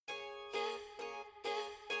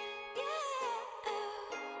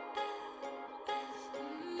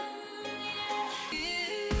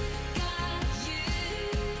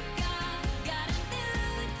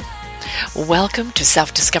Welcome to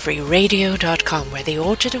selfdiscoveryradio.com, where the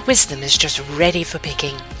orchard of wisdom is just ready for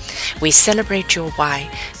picking. We celebrate your why,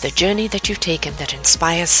 the journey that you've taken that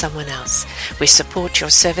inspires someone else. We support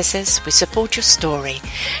your services, we support your story.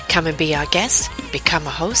 Come and be our guest, become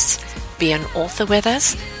a host, be an author with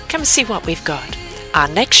us. Come and see what we've got. Our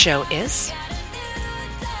next show is...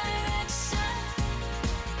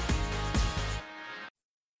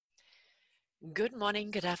 Good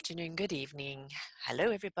morning, good afternoon, good evening. Hello,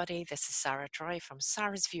 everybody. This is Sarah Troy from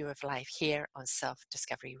Sarah's View of Life here on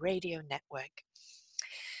Self-Discovery Radio Network.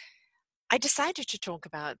 I decided to talk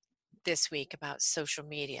about this week about social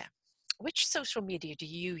media. Which social media do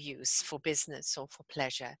you use for business or for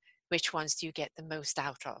pleasure? Which ones do you get the most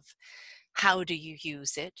out of? How do you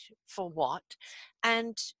use it? For what?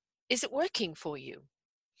 And is it working for you?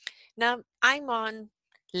 Now, I'm on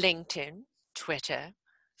LinkedIn, Twitter,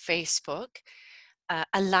 Facebook,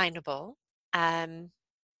 Alignable,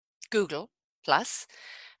 Google Plus.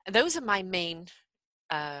 Those are my main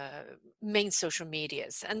social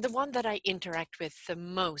medias, and the one that I interact with the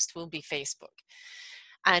most will be Facebook.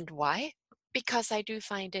 And why? Because I do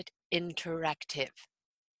find it interactive.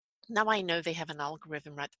 Now I know they have an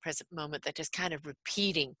algorithm right at the present moment that is kind of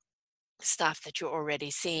repeating stuff that you're already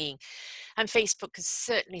seeing, and Facebook can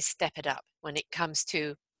certainly step it up when it comes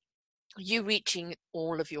to you reaching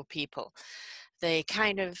all of your people. They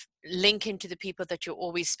kind of link into the people that you're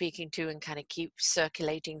always speaking to and kind of keep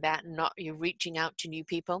circulating that, and not you reaching out to new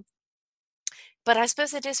people. But I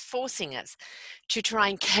suppose it is forcing us to try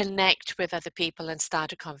and connect with other people and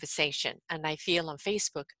start a conversation. And I feel on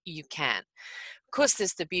Facebook, you can. Of course,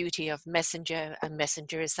 there's the beauty of Messenger, and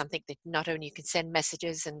Messenger is something that not only you can send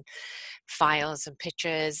messages and files and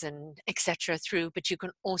pictures and etc. through, but you can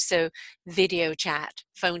also video chat,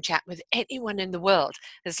 phone chat with anyone in the world,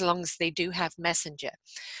 as long as they do have Messenger.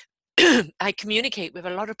 I communicate with a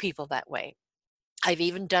lot of people that way. I've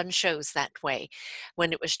even done shows that way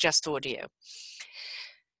when it was just audio.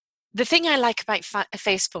 The thing I like about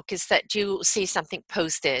Facebook is that you see something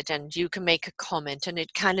posted and you can make a comment, and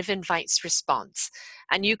it kind of invites response,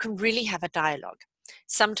 and you can really have a dialogue.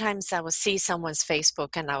 Sometimes I will see someone's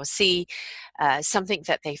Facebook and I will see something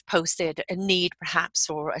that they've posted, a need perhaps,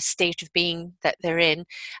 or a state of being that they're in.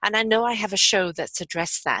 And I know I have a show that's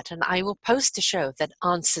addressed that, and I will post a show that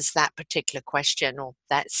answers that particular question or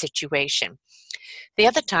that situation. The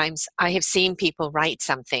other times I have seen people write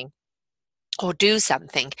something or do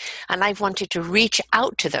something, and I've wanted to reach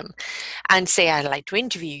out to them and say, I'd like to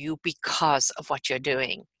interview you because of what you're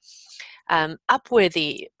doing.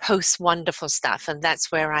 Upworthy posts wonderful stuff, and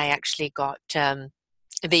that's where I actually got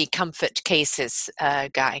the Comfort Cases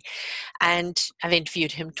guy, and I've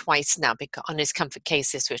interviewed him twice now on his Comfort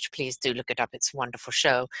Cases, which please do look it up. It's a wonderful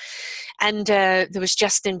show. And there was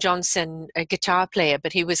Justin Johnson, a guitar player,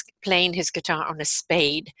 but he was playing his guitar on a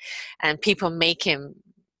spade, and people make him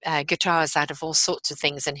guitars out of all sorts of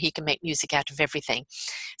things, and he can make music out of everything.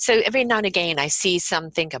 So every now and again I see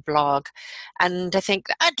something, a blog, and I think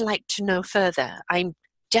I'd like to know further. I'm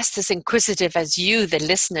just as inquisitive as you, the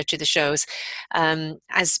listener to the shows,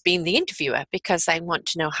 as being the interviewer, because I want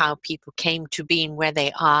to know how people came to being where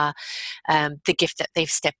they are, the gift that they've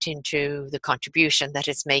stepped into, the contribution that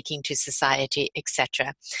it's making to society,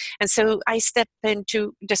 etc. And so I step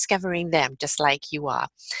into discovering them just like you are,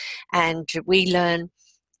 and we learn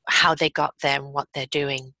how they got there and what they're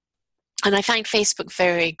doing. And I find Facebook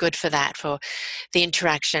very good for that, for the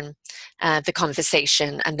interaction, the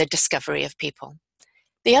conversation, and the discovery of people.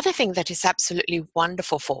 The other thing that is absolutely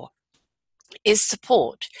wonderful for is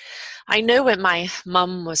support. I know when my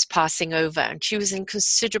mum was passing over, and she was in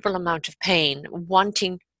considerable amount of pain,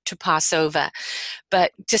 wanting to pass over,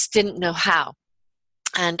 but just didn't know how.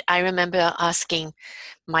 And I remember asking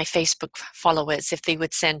my Facebook followers if they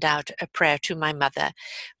would send out a prayer to my mother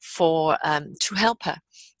for to help her.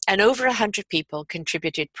 And over 100 people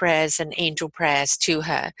contributed prayers and angel prayers to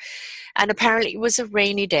her. And apparently it was a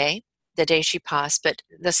rainy day, the day she passed, but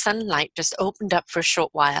the sunlight just opened up for a short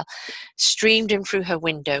while, streamed in through her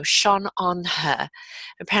window, shone on her.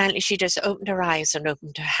 Apparently she just opened her eyes and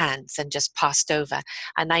opened her hands and just passed over.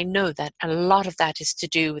 And I know that a lot of that is to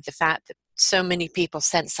do with the fact that so many people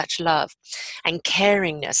sent such love and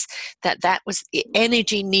caringness, that was the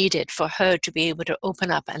energy needed for her to be able to open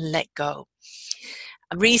up and let go.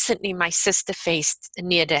 Recently, my sister faced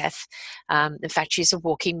near death. In fact, she's a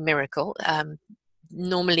walking miracle.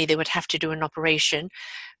 Normally, they would have to do an operation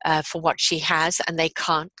for what she has, and they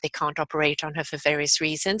can't operate on her for various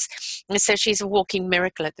reasons. And so she's a walking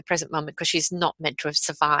miracle at the present moment, because she's not meant to have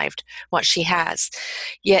survived what she has.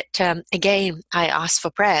 Yet, again, I asked for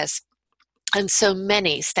prayers. And so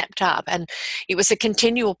many stepped up, and it was a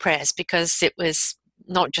continual press, because it was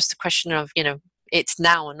not just a question of, it's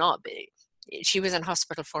now or not. She was in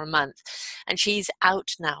hospital for a month, and she's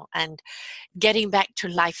out now and getting back to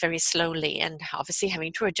life very slowly, and obviously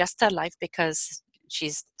having to adjust her life, because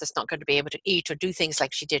she's just not going to be able to eat or do things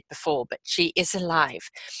like she did before, but she is alive,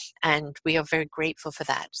 and we are very grateful for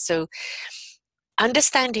that. So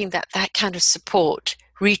understanding that kind of support,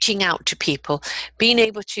 reaching out to people, being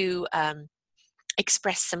able to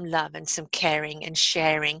express some love and some caring and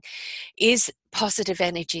sharing is positive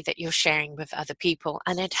energy that you're sharing with other people,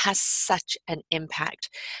 and it has such an impact.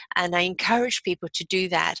 And I encourage people to do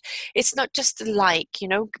that. It's not just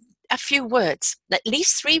a few words, at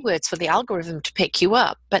least 3 words for the algorithm to pick you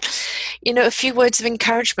up, but a few words of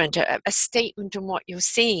encouragement, a statement on what you're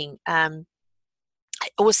seeing.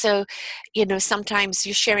 Also, sometimes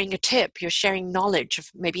you're sharing a tip, you're sharing knowledge of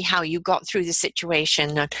maybe how you got through the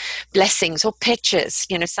situation, and blessings, or pictures.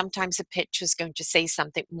 Sometimes a picture is going to say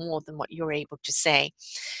something more than what you're able to say.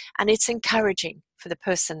 And it's encouraging for the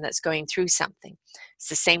person that's going through something. It's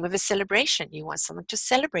the same with a celebration. You want someone to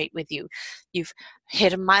celebrate with you. You've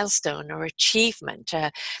hit a milestone or achievement,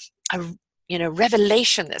 a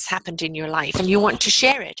revelation that's happened in your life, and you want to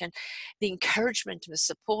share it. And the encouragement and the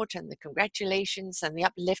support and the congratulations and the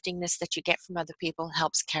upliftingness that you get from other people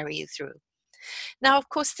helps carry you through. Now, of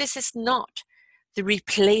course, this is not the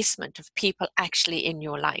replacement of people actually in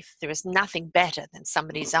your life. There is nothing better than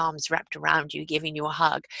somebody's arms wrapped around you, giving you a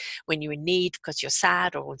hug when you're in need because you're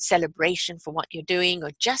sad, or in celebration for what you're doing,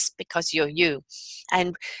 or just because you're you.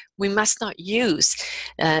 And we must not use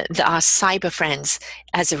our cyber friends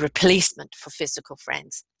as a replacement for physical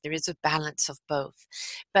friends. There is a balance of both.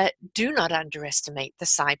 But do not underestimate the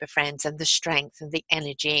cyber friends and the strength and the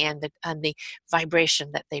energy and the vibration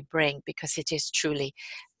that they bring, because it is truly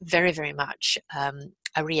very, very much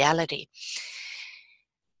a reality.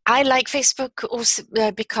 I like Facebook also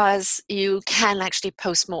because you can actually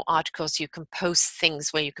post more articles. You can post things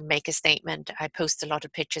where you can make a statement. I post a lot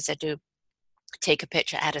of pictures. I do take a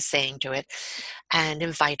picture, add a saying to it, and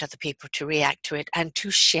invite other people to react to it and to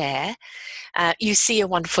share. You see a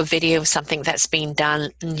wonderful video of something that's been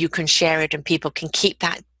done, and you can share it, and people can keep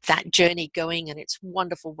that journey going, and it's a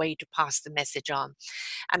wonderful way to pass the message on.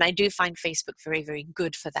 And I do find Facebook very, very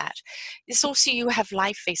good for that. It's also, you have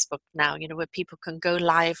live Facebook now, where people can go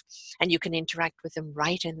live and you can interact with them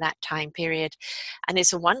right in that time period. And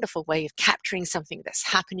it's a wonderful way of capturing something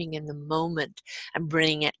that's happening in the moment and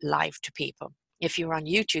bringing it live to people. If you're on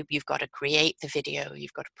YouTube, you've got to create the video,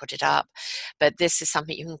 you've got to put it up. But this is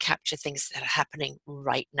something you can capture things that are happening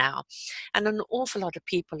right now. And an awful lot of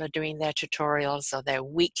people are doing their tutorials or their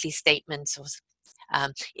weekly statements or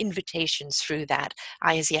invitations through that.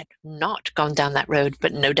 I as yet not gone down that road,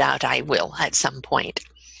 but no doubt I will at some point.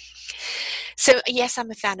 So yes, I'm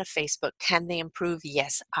a fan of Facebook. Can they improve?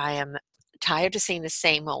 Yes, I am tired of seeing the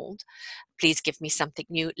same old. Please give me something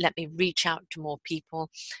new. Let me reach out to more people.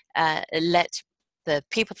 Let the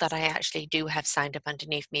people that I actually do have signed up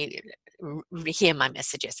underneath me hear my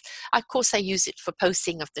messages. Of course, I use it for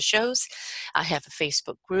posting of the shows. I have a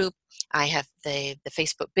Facebook group. I have the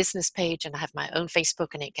Facebook business page, and I have my own Facebook,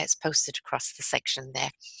 and it gets posted across the section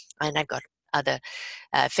there. And I've got other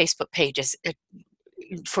Facebook pages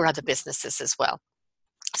for other businesses as well.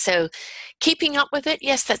 So keeping up with it,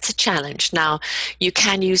 yes, that's a challenge. Now, you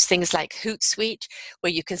can use things like Hootsuite,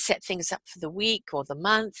 where you can set things up for the week or the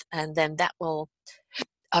month, and then that will,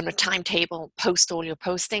 on a timetable, post all your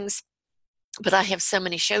postings. But I have so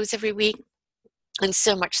many shows every week and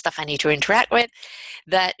so much stuff I need to interact with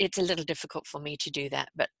that it's a little difficult for me to do that.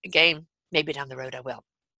 But again, maybe down the road I will.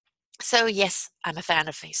 So yes, I'm a fan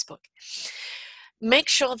of Facebook. Make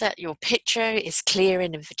sure that your picture is clear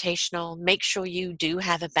and invitational. Make sure you do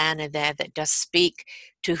have a banner there that does speak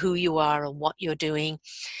to who you are and what you're doing.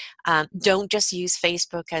 Don't just use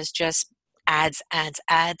Facebook as just ads,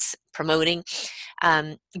 promoting.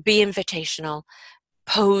 Be invitational.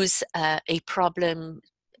 Pose a problem.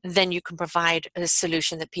 Then you can provide a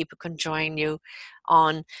solution that people can join you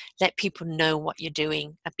on. Let people know what you're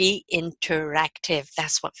doing. Be interactive.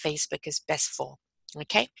 That's what Facebook is best for.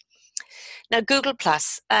 Okay? Now, Google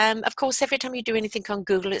Plus. Of course, every time you do anything on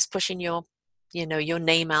Google, it's pushing your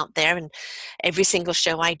name out there, and every single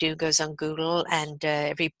show I do goes on Google, and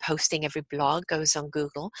every posting, every blog goes on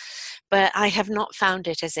Google. But I have not found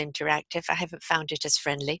it as interactive. I haven't found it as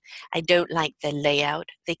friendly. I don't like the layout.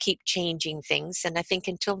 They keep changing things, and I think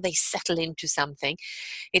until they settle into something,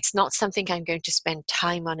 it's not something I'm going to spend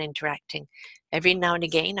time on interacting. Every now and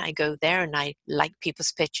again, I go there and I like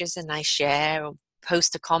people's pictures and I share, or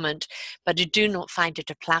post a comment, but I do not find it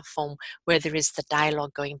a platform where there is the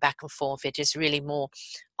dialogue going back and forth. It is really more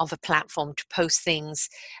of a platform to post things,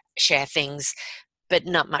 share things, but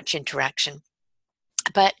not much interaction.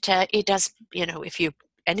 But it does, if you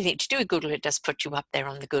anything to do with Google, it does put you up there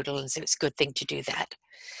on the Google, and so it's a good thing to do that.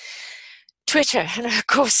 Twitter, and of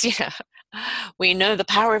course, we know the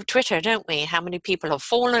power of Twitter, don't we? How many people have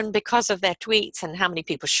fallen because of their tweets, and how many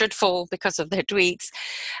people should fall because of their tweets.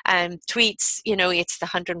 Tweets, it's the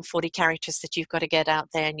 140 characters that you've got to get out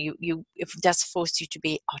there, and it does force you to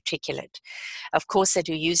be articulate. Of course, I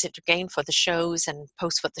do use it again for the shows and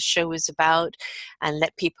post what the show is about, and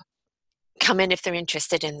let people come in if they're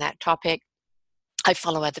interested in that topic. I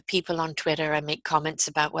follow other people on Twitter. I make comments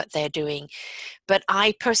about what they're doing, but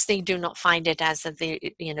I personally do not find it as the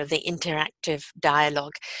interactive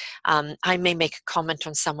dialogue. I may make a comment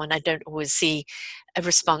on someone. I don't always see a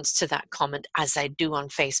response to that comment as I do on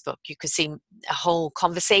Facebook. You could see a whole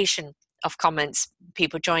conversation of comments,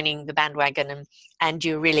 people joining the bandwagon, and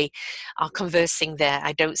you really are conversing there.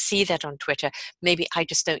 I don't see that on Twitter. Maybe I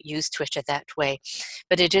just don't use Twitter that way,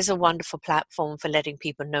 but it is a wonderful platform for letting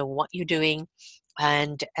people know what you're doing,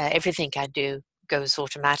 and everything I do goes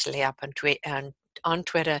automatically up on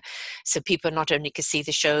Twitter, so people not only can see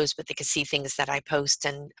the shows, but they can see things that I post,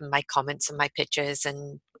 and my comments and my pictures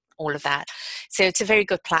and all of that. So it's a very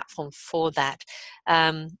good platform for that.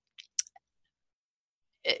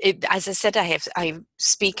 As I said, I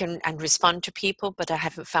speak and respond to people, but I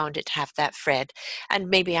haven't found it to have that thread.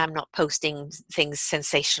 And maybe I'm not posting things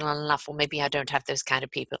sensational enough, or maybe I don't have those kind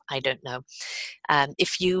of people. I don't know.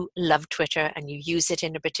 If you love Twitter and you use it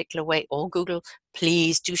in a particular way, or Google,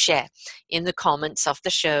 please do share in the comments of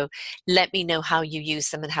the show. Let me know how you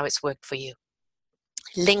use them and how it's worked for you.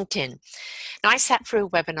 LinkedIn. Now, I sat through a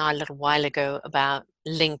webinar a little while ago about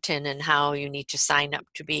LinkedIn and how you need to sign up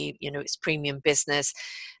to be, it's premium business.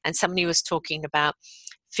 And somebody was talking about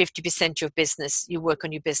 50% your business, you work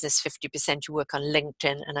on your business, 50% you work on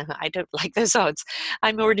LinkedIn. And I don't like those odds.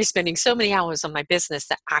 I'm already spending so many hours on my business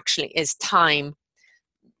that actually is time.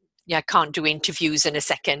 Yeah, I can't do interviews in a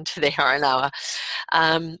second. They are an hour.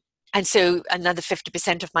 And so another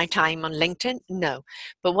 50% of my time on LinkedIn? No.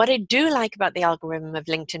 But what I do like about the algorithm of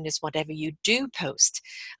LinkedIn is whatever you do post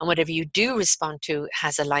and whatever you do respond to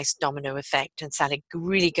has a nice domino effect, and so it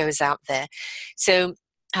really goes out there. So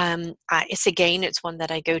it's one that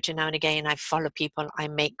I go to now and again. I follow people, I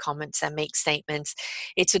make comments, I make statements.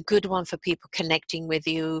 It's a good one for people connecting with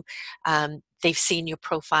you. They've seen your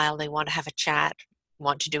profile, they want to have a chat,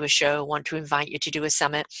 want to do a show, want to invite you to do a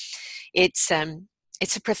summit.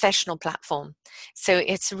 It's a professional platform. So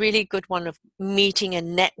it's a really good one of meeting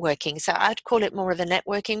and networking. So I'd call it more of a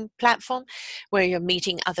networking platform where you're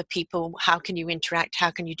meeting other people. How can you interact? How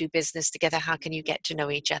can you do business together? How can you get to know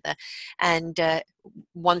each other? And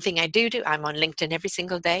one thing I do, I'm on LinkedIn every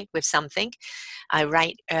single day with something. I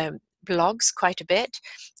write blogs quite a bit.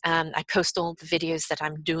 I post all the videos that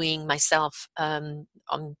I'm doing myself on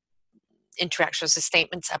interactions or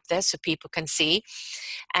statements up there so people can see,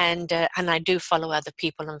 and I do follow other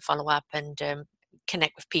people and follow up and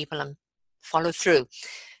connect with people and follow through,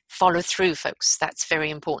 folks. That's very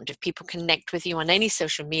important. If people connect with you on any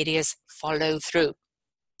social medias, follow through.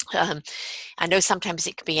 I know sometimes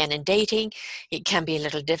it can be inundating, it can be a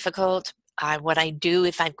little difficult. What I do,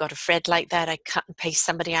 if I've got a thread like that, I cut and paste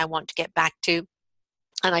somebody I want to get back to,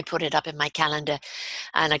 and I put it up in my calendar,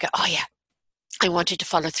 and I go, oh yeah, I wanted to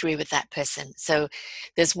follow through with that person. So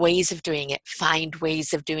there's ways of doing it. Find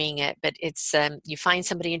ways of doing it. But it's you find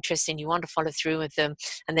somebody interesting, you want to follow through with them,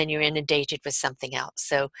 and then you're inundated with something else.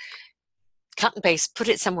 So cut and paste, put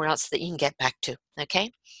it somewhere else that you can get back to.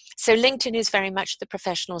 Okay. So LinkedIn is very much the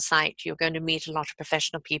professional site. You're going to meet a lot of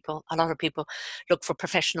professional people. A lot of people look for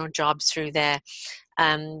professional jobs through there.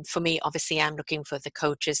 For me, obviously, I'm looking for the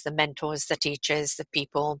coaches, the mentors, the teachers, the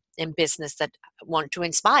people in business that want to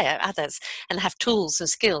inspire others and have tools and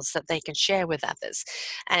skills that they can share with others.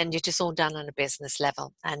 And it is all done on a business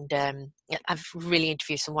level. And I've really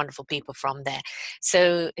interviewed some wonderful people from there.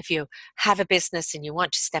 So if you have a business and you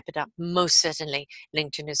want to step it up, most certainly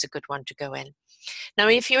LinkedIn is a good one to go in. Now,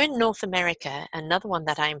 if you're in North America, another one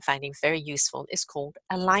that I'm finding very useful is called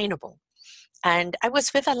Alignable. And I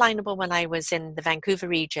was with Alignable when I was in the Vancouver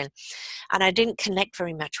region, and I didn't connect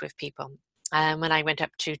very much with people. When I went up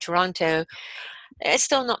to Toronto,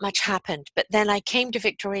 still not much happened. But then I came to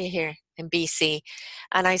Victoria here in BC,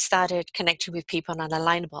 and I started connecting with people on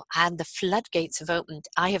Alignable, and the floodgates have opened.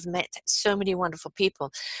 I have met so many wonderful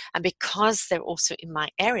people, and because they're also in my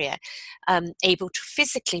area, able to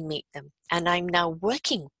physically meet them. And I'm now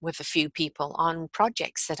working with a few people on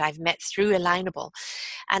projects that I've met through Alignable,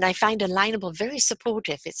 and I find Alignable very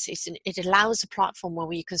supportive. It allows a platform where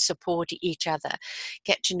we can support each other,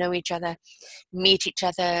 get to know each other, meet each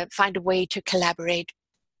other, find a way to collaborate.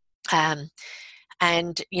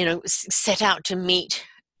 And set out to meet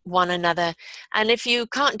one another. And if you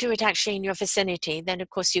can't do it actually in your vicinity, then of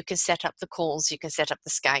course you can set up the calls, you can set up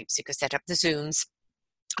the Skypes, you can set up the Zooms.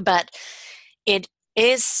 But it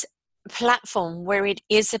is a platform where it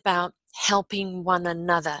is about helping one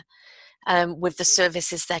another with the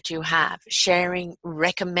services that you have, sharing,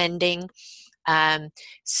 recommending,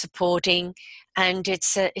 supporting, and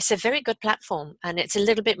it's a very good platform, and it's a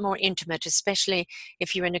little bit more intimate, especially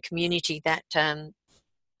if you're in a community that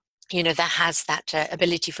that has that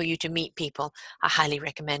ability for you to meet people. I highly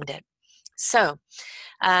recommend it. So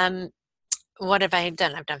what have I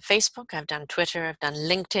done? I've done Facebook, I've done Twitter, I've done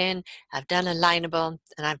LinkedIn, I've done Alignable,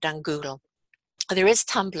 and I've done Google. There is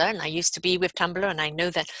Tumblr, and I used to be with Tumblr, and I know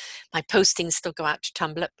that my postings still go out to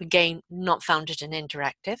Tumblr. Again, not found it in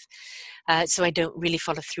interactive, so I don't really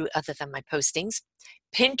follow through other than my postings.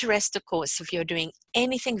 Pinterest, of course, if you're doing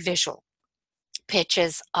anything visual,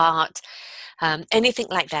 pictures, art, anything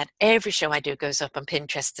like that, every show I do goes up on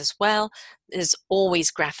Pinterest as well. There's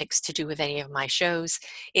always graphics to do with any of my shows.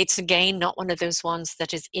 It's, again, not one of those ones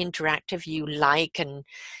that is interactive, you like, and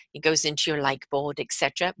it goes into your like board,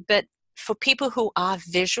 etc. But for people who are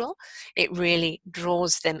visual, it really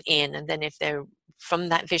draws them in. And then if they're from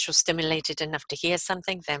that visual stimulated enough to hear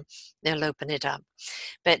something, then they'll open it up.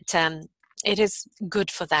 But it is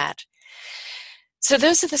good for that. So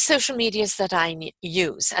those are the social medias that I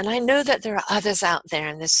use. And I know that there are others out there,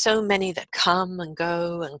 and there's so many that come and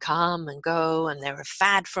go and come and go, and they're a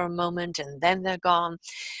fad for a moment and then they're gone.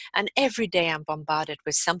 And every day I'm bombarded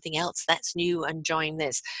with something else that's new, and join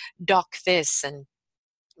this, doc this, and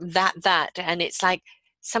that. And it's like,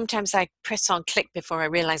 sometimes I press on click before I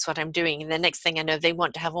realize what I'm doing. And the next thing I know, they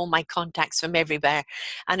want to have all my contacts from everywhere.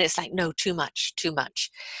 And it's like, no, too much, too much.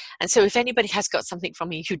 And so if anybody has got something from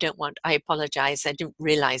me you don't want, I apologize. I didn't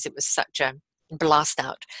realize it was such a blast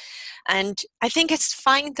out. And I think it's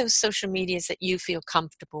find those social medias that you feel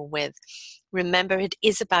comfortable with. Remember, it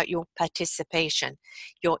is about your participation,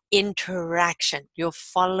 your interaction, your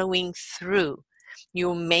following through,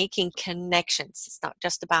 you're making connections. It's not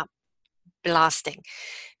just about blasting.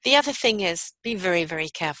 The other thing is, be very, very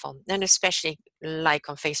careful, and especially like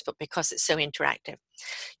on Facebook, because it's so interactive.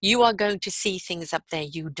 You are going to see things up there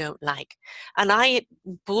you don't like. And I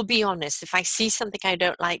will be honest, if I see something I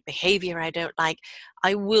don't like, behavior I don't like,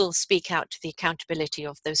 I will speak out to the accountability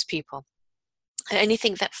of those people.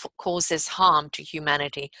 Anything that causes harm to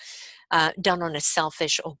humanity, done on a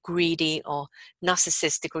selfish or greedy or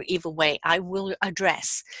narcissistic or evil way, I will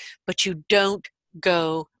address. But you don't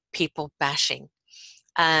go people bashing.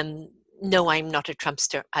 No, I'm not a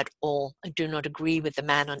Trumpster at all. I do not agree with the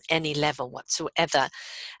man on any level whatsoever.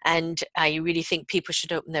 And I really think people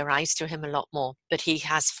should open their eyes to him a lot more. But he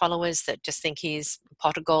has followers that just think he's a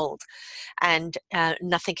pot of gold. And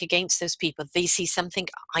nothing against those people. They see something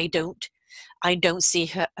I don't. I don't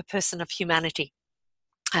see a person of humanity.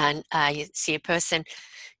 And I see a person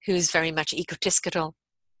who's very much egotistical,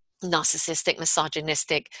 narcissistic,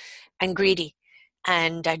 misogynistic, and greedy.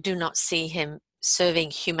 And I do not see him serving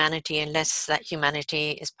humanity unless that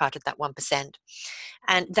humanity is part of that 1%.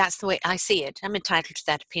 And that's the way I see it. I'm entitled to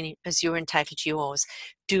that opinion as you're entitled to yours.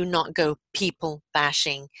 Do not go people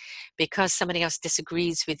bashing. Because somebody else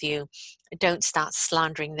disagrees with you, don't start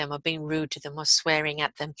slandering them or being rude to them or swearing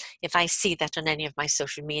at them. If I see that on any of my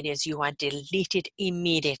social medias, you are deleted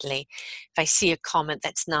immediately. If I see a comment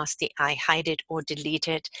that's nasty, I hide it or delete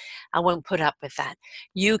it. I won't put up with that.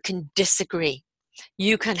 You can disagree.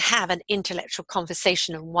 You can have an intellectual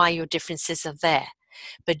conversation on why your differences are there,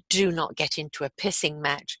 but do not get into a pissing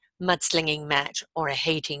match, mudslinging match, or a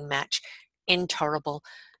hating match. Intolerable,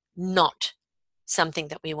 not something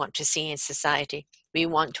that we want to see in society. We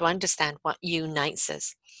want to understand what unites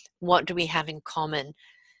us. What do we have in common?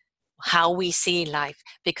 How we see life,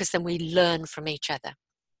 because then we learn from each other.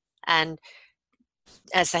 And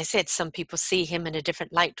as I said, some people see him in a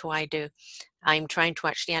different light to I do. I'm trying to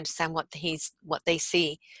actually understand what they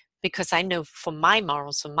see, because I know from my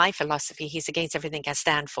morals, from my philosophy, he's against everything I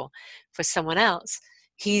stand for. For someone else,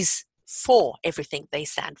 he's for everything they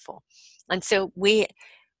stand for. And so we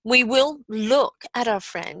will look at our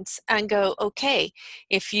friends and go, okay,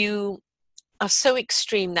 if you are so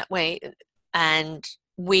extreme that way, and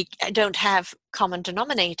we don't have common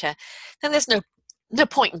denominator, then there's no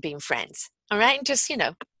point in being friends. All right, and just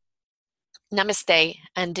namaste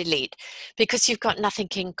and delete, because you've got nothing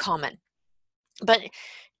in common. But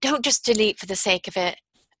don't just delete for the sake of it.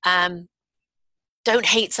 Don't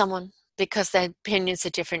hate someone because their opinions are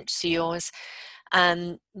different to yours.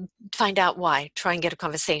 Find out why. Try and get a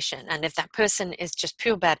conversation. And if that person is just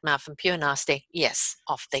pure bad mouth and pure nasty, yes,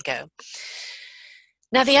 off they go.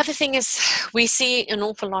 Now, the other thing is, we see an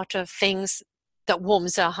awful lot of things that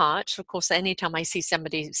warms our heart. Of course, anytime I see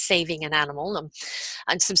somebody saving an animal,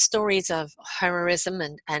 and some stories of heroism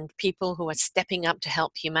and people who are stepping up to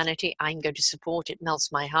help humanity, I'm going to support. It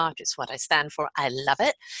melts my heart. It's what I stand for. I love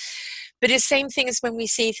it. But it's the same thing as when we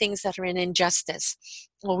see things that are an injustice,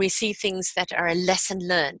 or we see things that are a lesson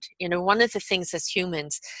learned. One of the things as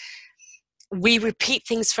humans, we repeat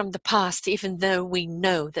things from the past, even though we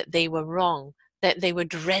know that they were wrong, that they were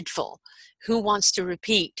dreadful. Who wants to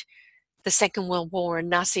repeat the Second World War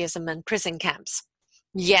and Nazism and prison camps?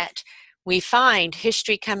 Yet we find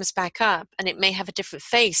history comes back up, and it may have a different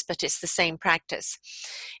face, but it's the same practice.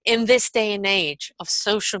 In this day and age of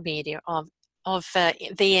social media, of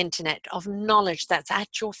the internet, of knowledge that's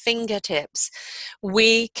at your fingertips,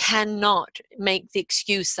 we cannot make the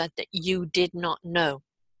excuse that you did not know.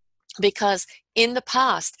 Because in the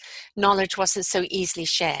past, knowledge wasn't so easily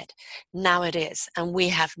shared. Now it is. And we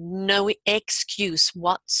have no excuse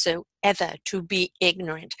whatsoever to be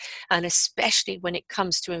ignorant, and especially when it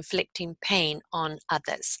comes to inflicting pain on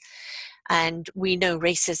others. And we know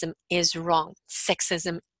racism is wrong.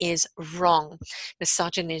 Sexism is wrong.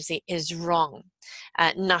 Misogyny is wrong.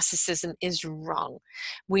 Narcissism is wrong.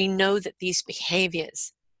 We know that these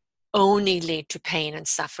behaviors only lead to pain and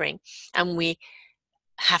suffering. And we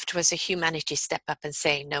have to, as a humanity, step up and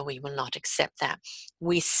say, no, we will not accept that.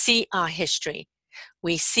 We see our history.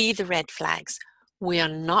 We see the red flags. We are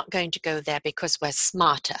not going to go there because we're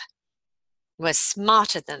smarter. We're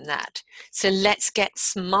smarter than that. So let's get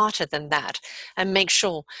smarter than that and make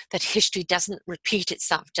sure that history doesn't repeat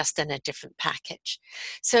itself just in a different package.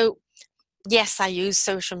 So yes, I use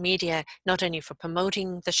social media not only for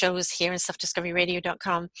promoting the shows here in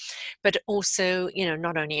selfdiscoveryradio.com, but also,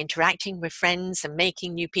 not only interacting with friends and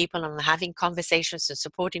making new people and having conversations and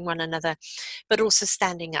supporting one another, but also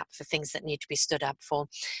standing up for things that need to be stood up for,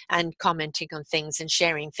 and commenting on things and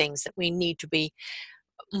sharing things that we need to be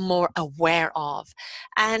more aware of.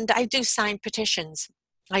 And I do sign petitions.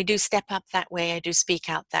 I do step up that way. I do speak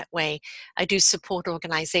out that way. I do support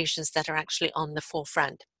organizations that are actually on the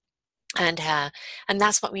forefront. And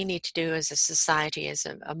that's what we need to do as a society, as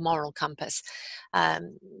a moral compass.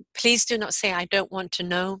 Please do not say, I don't want to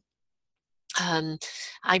know. I'm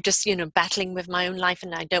just, battling with my own life,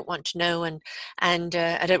 and I don't want to know, and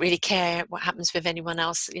I don't really care what happens with anyone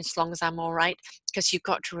else as long as I'm all right. Because you've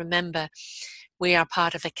got to remember, we are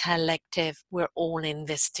part of a collective. We're all in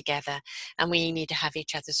this together, and we need to have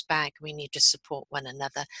each other's back. We need to support one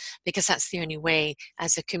another, because that's the only way,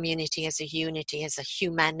 as a community, as a unity, as a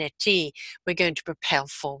humanity, we're going to propel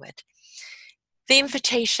forward. The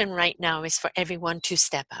invitation right now is for everyone to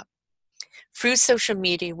step up. Through social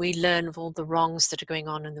media, we learn of all the wrongs that are going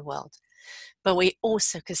on in the world, but we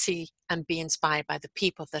also can see and be inspired by the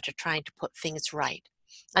people that are trying to put things right.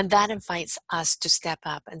 And that invites us to step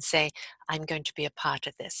up and say, I'm going to be a part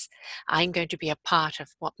of this. I'm going to be a part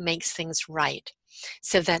of what makes things right,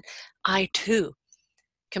 so that I too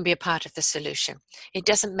can be a part of the solution. It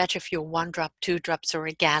doesn't matter if you're 1 drop, 2 drops, or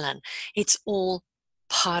a gallon. It's all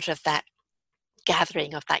part of that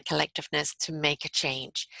gathering, of that collectiveness to make a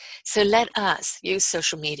change. So let us use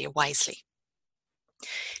social media wisely.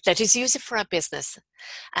 Let us use it for our business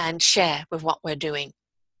and share with what we're doing,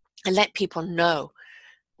 and let people know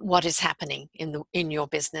what is happening in your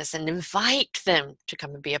business, and invite them to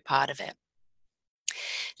come and be a part of it.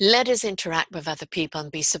 Let us interact with other people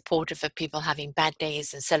and be supportive of people having bad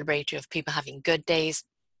days and celebratory of people having good days.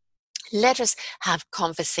 Let us have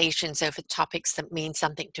conversations over topics that mean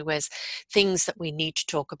something to us, things that we need to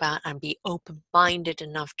talk about, and be open-minded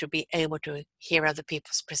enough to be able to hear other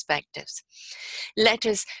people's perspectives. Let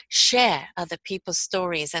us share other people's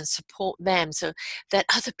stories and support them, so that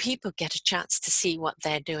other people get a chance to see what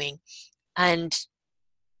they're doing. And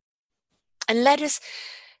let us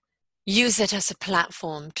use it as a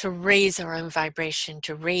platform to raise our own vibration,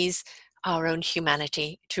 to raise our own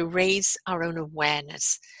humanity, to raise our own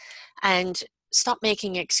awareness, and stop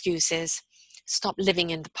making excuses, stop living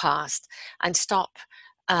in the past, and stop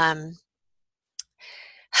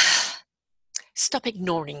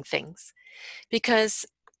ignoring things. Because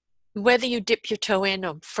whether you dip your toe in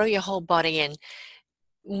or throw your whole body in,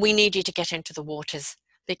 we need you to get into the waters,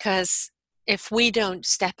 because if we don't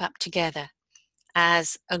step up together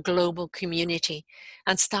as a global community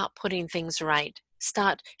and start putting things right,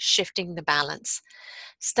 start shifting the balance,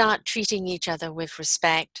 start treating each other with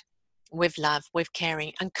respect, with love, with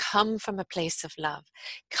caring, and come from a place of love,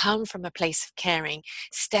 come from a place of caring,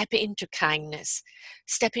 step into kindness,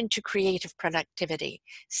 step into creative productivity,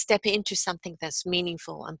 step into something that's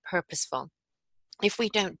meaningful and purposeful. If we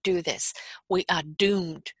don't do this, we are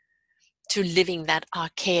doomed to living that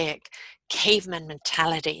archaic caveman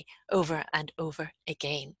mentality over and over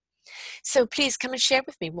again. So please come and share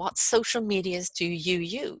with me, what social medias do you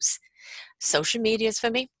use? Social medias for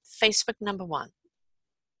me, Facebook number one.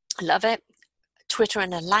 Love it. Twitter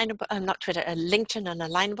and Alignable, not Twitter, LinkedIn and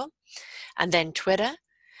Alignable, and then Twitter,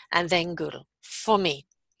 and then Google for me.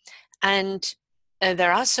 And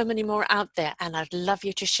there are so many more out there, and I'd love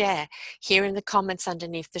you to share here in the comments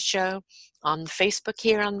underneath the show, on Facebook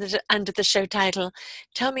here under the show title.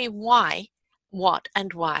 Tell me why, what,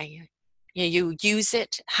 and why you use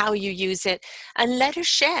it, how you use it, and let us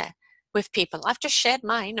share with people. I've just shared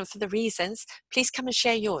mine, and for the reasons, please come and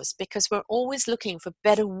share yours, because we're always looking for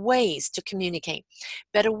better ways to communicate,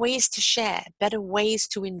 better ways to share, better ways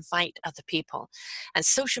to invite other people. And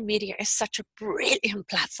social media is such a brilliant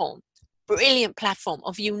platform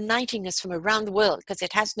of uniting us from around the world, because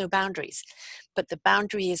it has no boundaries. But the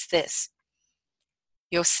boundary is this: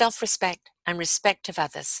 your self-respect and respect of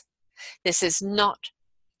others. This is not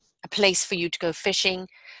a place for you to go fishing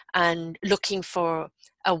and looking for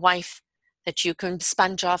a wife that you can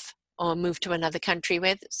sponge off or move to another country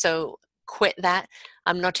with. So quit that.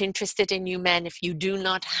 I'm not interested in you men if you do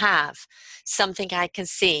not have something I can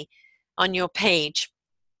see on your page,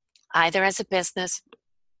 either as a business,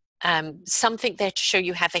 something there to show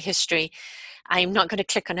you have a history. I'm not going to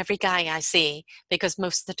click on every guy I see, because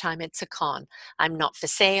most of the time it's a con. I'm not for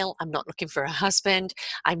sale. I'm not looking for a husband.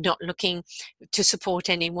 I'm not looking to support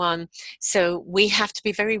anyone. So we have to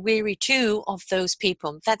be very wary too of those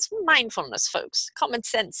people. That's mindfulness, folks, common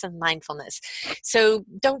sense and mindfulness. So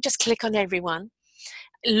don't just click on everyone.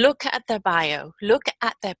 Look at their bio, look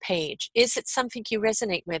at their page. Is it something you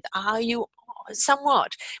resonate with? Are you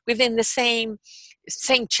somewhat within the same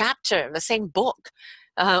chapter, the same book,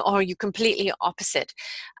 or are you completely opposite?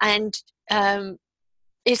 And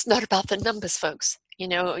it's not about the numbers, folks. You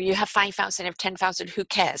know, you have 5,000, you have 10,000, who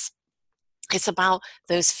cares? It's about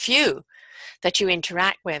those few that you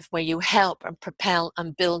interact with, where you help and propel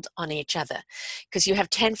and build on each other. Because you have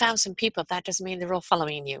 10,000 people, that doesn't mean they're all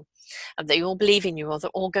following you, and they all believe in you, or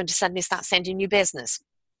they're all going to suddenly start sending you business.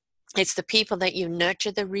 It's the people that you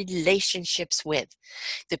nurture the relationships with,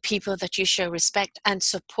 the people that you show respect and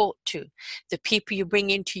support to, the people you bring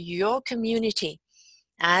into your community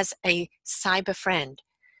as a cyber friend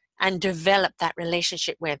and develop that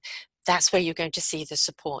relationship with. That's where you're going to see the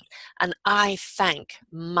support. And I thank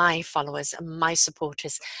my followers and my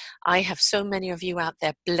supporters. I have so many of you out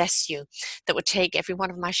there, bless you, that would take every one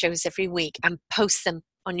of my shows every week and post them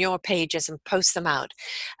on your pages and post them out,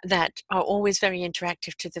 that are always very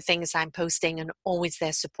interactive to the things I'm posting and always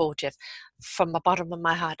there supportive. From the bottom of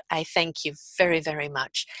my heart, I thank you very, very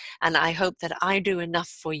much. And I hope that I do enough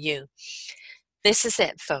for you. This is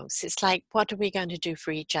it, folks. It's like, what are we going to do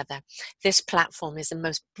for each other? This platform is the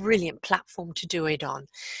most brilliant platform to do it on.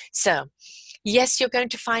 So, yes, you're going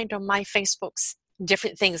to find on my Facebooks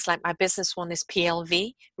different things, like my business one is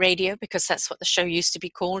PLV Radio, because that's what the show used to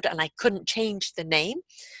be called, and I couldn't change the name,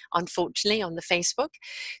 unfortunately, on the Facebook.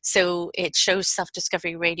 So it shows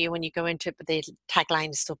Self-Discovery Radio when you go into it, but the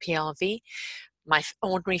tagline is still PLV. My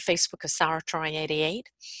ordinary Facebook is Sarah Troy 88,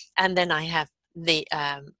 and then I have the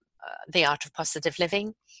Art of Positive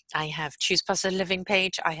Living. I have Choose Positive Living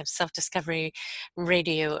page. I have Self-Discovery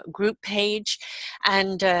Radio group page,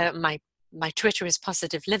 and my Twitter is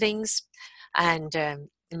Positive Livings, and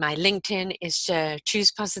my LinkedIn is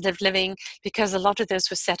Choose Positive Living, because a lot of those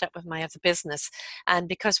were set up with my other business. And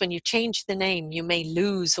because when you change the name, you may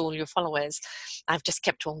lose all your followers, I've just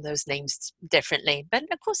kept all those names differently. But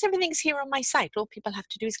of course, everything's here on my site. All people have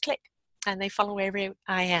to do is click, and they follow wherever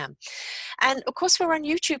I am. And of course, we're on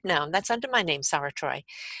YouTube now, and that's under my name, Sarah Troy.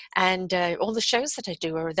 And all the shows that I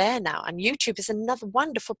do are there now. And YouTube is another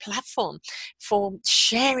wonderful platform for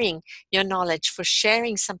sharing your knowledge, for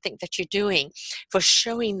sharing something that you're doing, for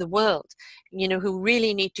showing the world, you know, who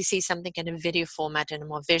really need to see something in a video format and a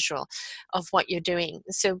more visual of what you're doing.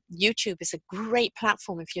 So YouTube is a great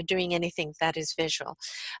platform if you're doing anything that is visual.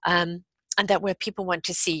 And that where people want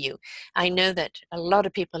to see you. I know that a lot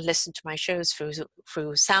of people listen to my shows through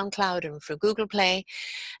SoundCloud and through Google Play,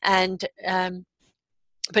 and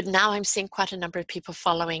But now I'm seeing quite a number of people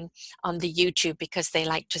following on the YouTube because they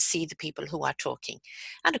like to see the people who are talking.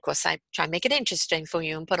 And of course, I try and make it interesting for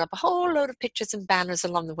you and put up a whole load of pictures and banners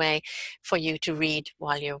along the way for you to read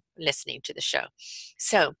while you're listening to the show.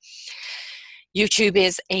 So YouTube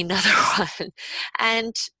is another one.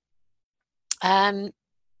 And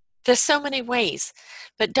there's so many ways,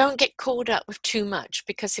 but don't get caught up with too much,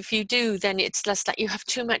 because if you do, then it's less like you have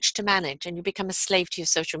too much to manage and you become a slave to your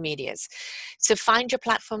social medias. So find your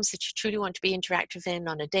platforms that you truly want to be interactive in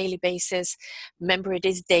on a daily basis. Remember, it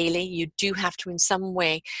is daily. You do have to in some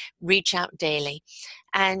way reach out daily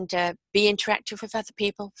and be interactive with other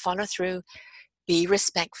people, follow through, be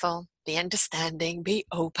respectful, be understanding, be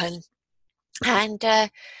open. And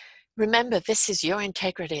remember, this is your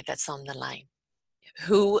integrity that's on the line.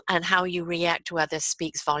 Who and how you react to others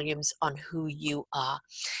speaks volumes on who you are.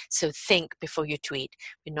 So think before you tweet.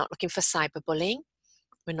 We're not looking for cyberbullying.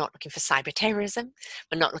 We're not looking for cyber terrorism.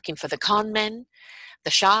 We're not looking for the con men, the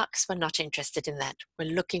sharks. We're not interested in that.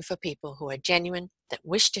 We're looking for people who are genuine, that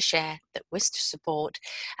wish to share, that wish to support,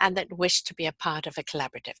 and that wish to be a part of a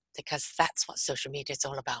collaborative, because that's what social media is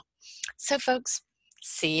all about. So folks,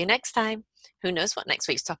 see you next time. Who knows what next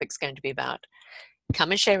week's topic is going to be about?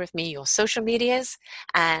 Come and share with me your social medias,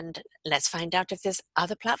 and let's find out if there's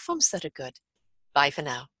other platforms that are good. Bye for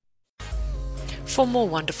now. For more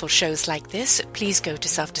wonderful shows like this, please go to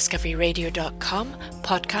selfdiscoveryradio.com,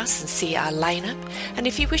 podcasts, and see our lineup. And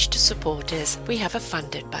if you wish to support us, we have a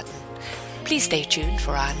funded button. Please stay tuned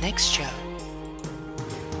for our next show.